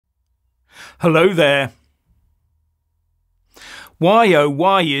Hello there. Why oh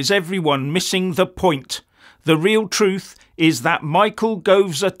why is everyone missing the point? The real truth is that Michael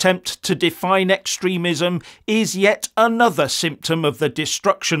Gove's attempt to define extremism is yet another symptom of the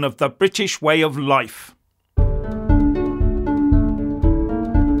destruction of the British way of life.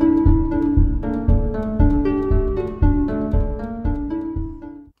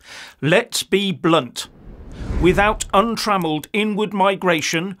 Let's be blunt. Without untrammelled inward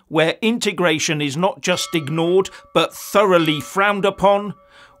migration, where integration is not just ignored but thoroughly frowned upon,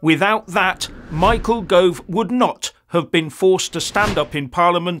 without that, Michael Gove would not have been forced to stand up in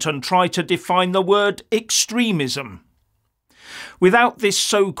Parliament and try to define the word extremism. Without this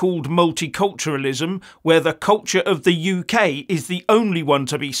so-called multiculturalism, where the culture of the UK is the only one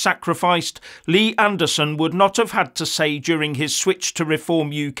to be sacrificed, Lee Anderson would not have had to say during his Switch to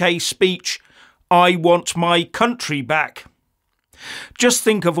Reform UK speech, "I want my country back." Just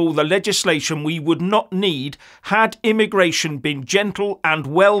think of all the legislation we would not need had immigration been gentle and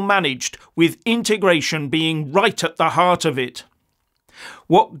well managed, with integration being right at the heart of it.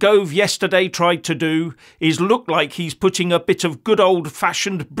 What Gove yesterday tried to do is look like he's putting a bit of good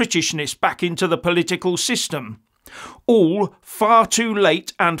old-fashioned Britishness back into the political system. All far too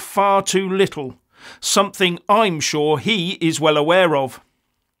late and far too little, something I'm sure he is well aware of.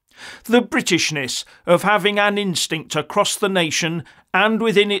 The Britishness of having an instinct across the nation and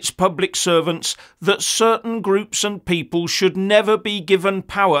within its public servants that certain groups and people should never be given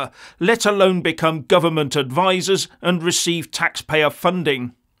power, let alone become government advisers and receive taxpayer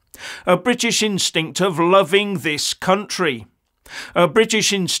funding. A British instinct of loving this country. A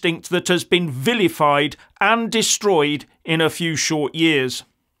British instinct that has been vilified and destroyed in a few short years.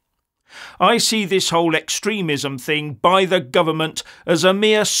 I see this whole extremism thing by the government as a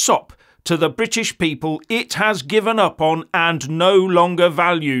mere sop to the British people it has given up on and no longer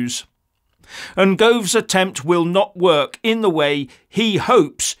values. And Gove's attempt will not work in the way he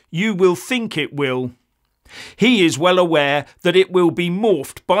hopes you will think it will. He is well aware that it will be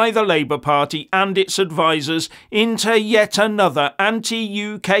morphed by the Labour Party and its advisers into yet another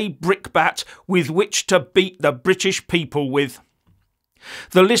anti-UK brickbat with which to beat the British people with.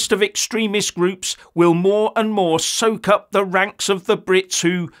 The list of extremist groups will more and more soak up the ranks of the Brits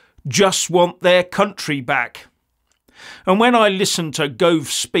who just want their country back. And when I listened to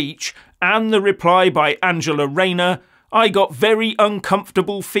Gove's speech and the reply by Angela Rayner, I got very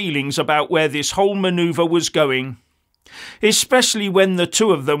uncomfortable feelings about where this whole manoeuvre was going. Especially when the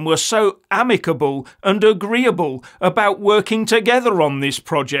two of them were so amicable and agreeable about working together on this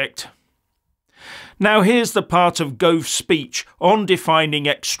project. Now here's the part of Gove's speech on defining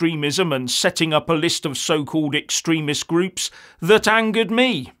extremism and setting up a list of so-called extremist groups that angered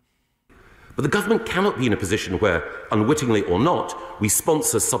me. But the government cannot be in a position where, unwittingly or not, we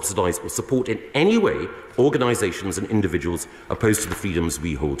sponsor, subsidise or support in any way organisations and individuals opposed to the freedoms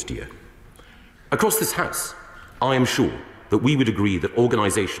we hold dear. Across this House, I am sure that we would agree that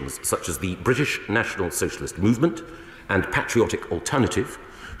organisations such as the British National Socialist Movement and Patriotic Alternative,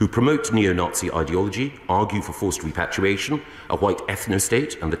 who promote neo-Nazi ideology, argue for forced repatriation, a white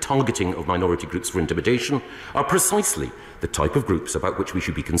ethno-state and the targeting of minority groups for intimidation, are precisely the type of groups about which we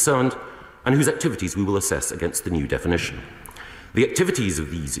should be concerned and whose activities we will assess against the new definition. The activities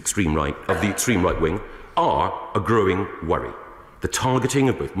of the extreme right wing are a growing worry. The targeting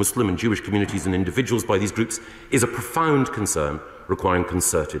of both Muslim and Jewish communities and individuals by these groups is a profound concern requiring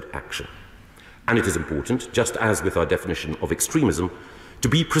concerted action. And it is important, just as with our definition of extremism, to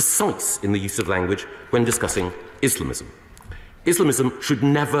be precise in the use of language when discussing Islamism. Islamism should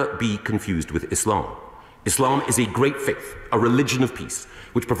never be confused with Islam. Islam is a great faith, a religion of peace,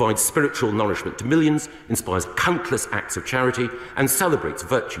 which provides spiritual nourishment to millions, inspires countless acts of charity, and celebrates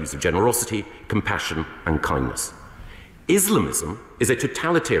virtues of generosity, compassion, and kindness. Islamism is a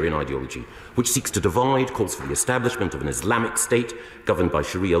totalitarian ideology which seeks to divide, calls for the establishment of an Islamic state governed by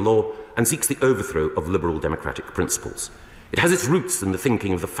Sharia law, and seeks the overthrow of liberal democratic principles. It has its roots in the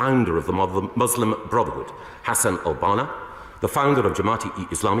thinking of the founder of the Muslim Brotherhood, Hassan al-Banna, the founder of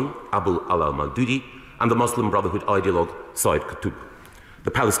Jamaat-e-Islami, Abu al-Mawdudi, and the Muslim Brotherhood ideologue, Said Qutb.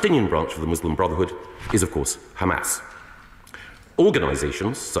 The Palestinian branch of the Muslim Brotherhood is, of course, Hamas.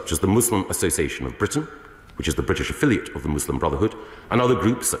 Organisations such as the Muslim Association of Britain, which is the British affiliate of the Muslim Brotherhood, and other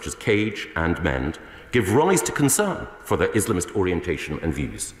groups such as Cage and MEND, give rise to concern for their Islamist orientation and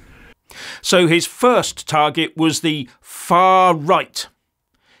views. So his first target was the far right.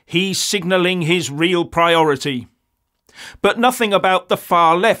 He's signalling his real priority. But nothing about the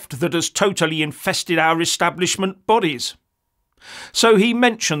far left that has totally infested our establishment bodies. So he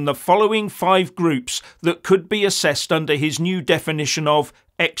mentioned the following 5 groups that could be assessed under his new definition of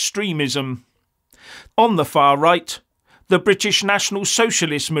extremism. On the far right, the British National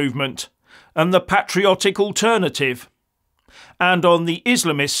Socialist Movement and the Patriotic Alternative. And on the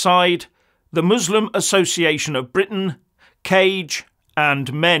Islamist side, the Muslim Association of Britain, Cage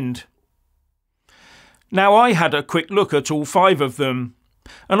and Mend. Now I had a quick look at all 5 of them,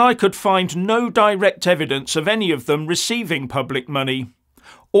 and I could find no direct evidence of any of them receiving public money,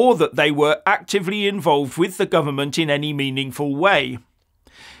 or that they were actively involved with the government in any meaningful way.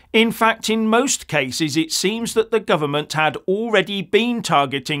 In fact, in most cases it seems that the government had already been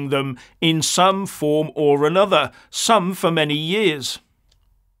targeting them in some form or another, some for many years.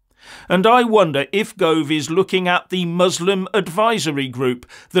 And I wonder if Gove is looking at the Muslim Advisory Group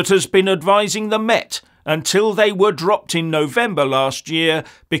that has been advising the Met until they were dropped in November last year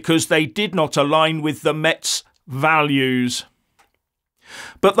because they did not align with the Met's values.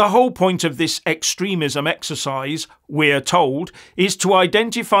 But the whole point of this extremism exercise, we're told, is to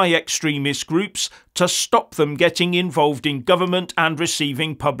identify extremist groups to stop them getting involved in government and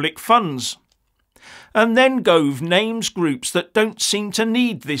receiving public funds. And then Gove names groups that don't seem to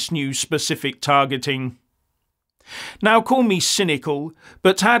need this new specific targeting. Now call me cynical,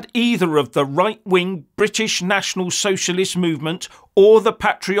 but had either of the right-wing British National Socialist Movement or the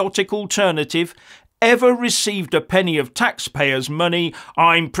Patriotic Alternative ever received a penny of taxpayers' money,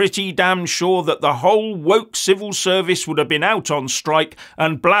 I'm pretty damn sure that the whole woke civil service would have been out on strike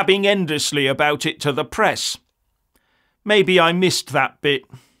and blabbing endlessly about it to the press. Maybe I missed that bit.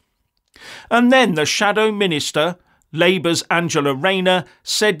 And then the Shadow Minister, Labour's Angela Rayner,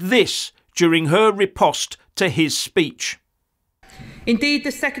 said this during her riposte to his speech. Indeed,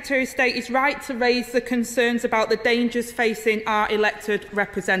 the Secretary of State is right to raise the concerns about the dangers facing our elected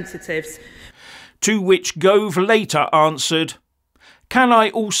representatives. To which Gove later answered, "Can I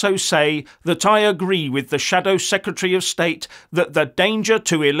also say that I agree with the Shadow Secretary of State that the danger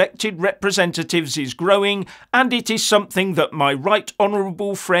to elected representatives is growing, and it is something that my right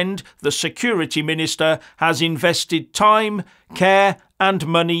honourable friend, the Security Minister, has invested time, care and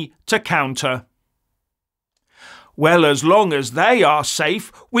money to counter." Well, as long as they are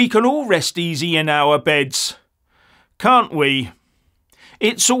safe, we can all rest easy in our beds, can't we?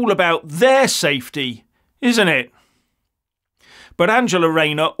 It's all about their safety, isn't it? But Angela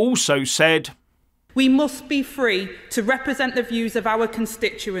Rayner also said, "We must be free to represent the views of our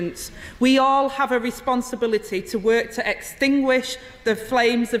constituents. We all have a responsibility to work to extinguish the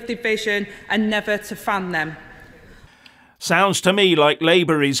flames of division and never to fan them." Sounds to me like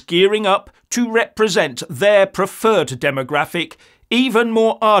Labour is gearing up to represent their preferred demographic even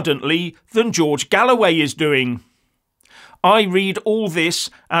more ardently than George Galloway is doing. I read all this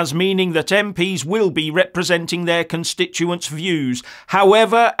as meaning that MPs will be representing their constituents' views,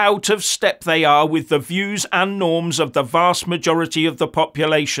 however out of step they are with the views and norms of the vast majority of the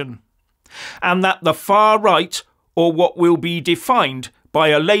population, and that the far right, or what will be defined by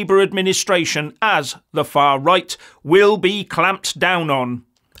a Labour administration as the far right, will be clamped down on.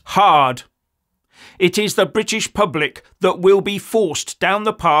 Hard. It is the British public that will be forced down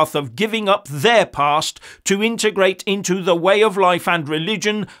the path of giving up their past to integrate into the way of life and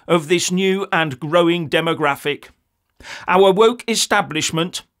religion of this new and growing demographic. Our woke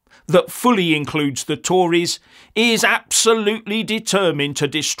establishment, that fully includes the Tories, is absolutely determined to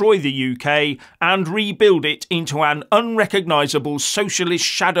destroy the UK and rebuild it into an unrecognisable socialist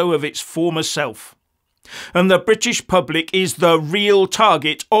shadow of its former self. And the British public is the real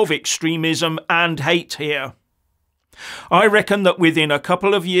target of extremism and hate here. I reckon that within a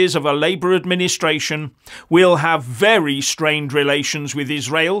couple of years of a Labour administration, we'll have very strained relations with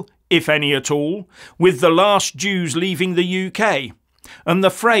Israel, if any at all, with the last Jews leaving the UK. And the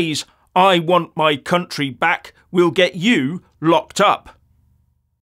phrase, "I want my country back," will get you locked up.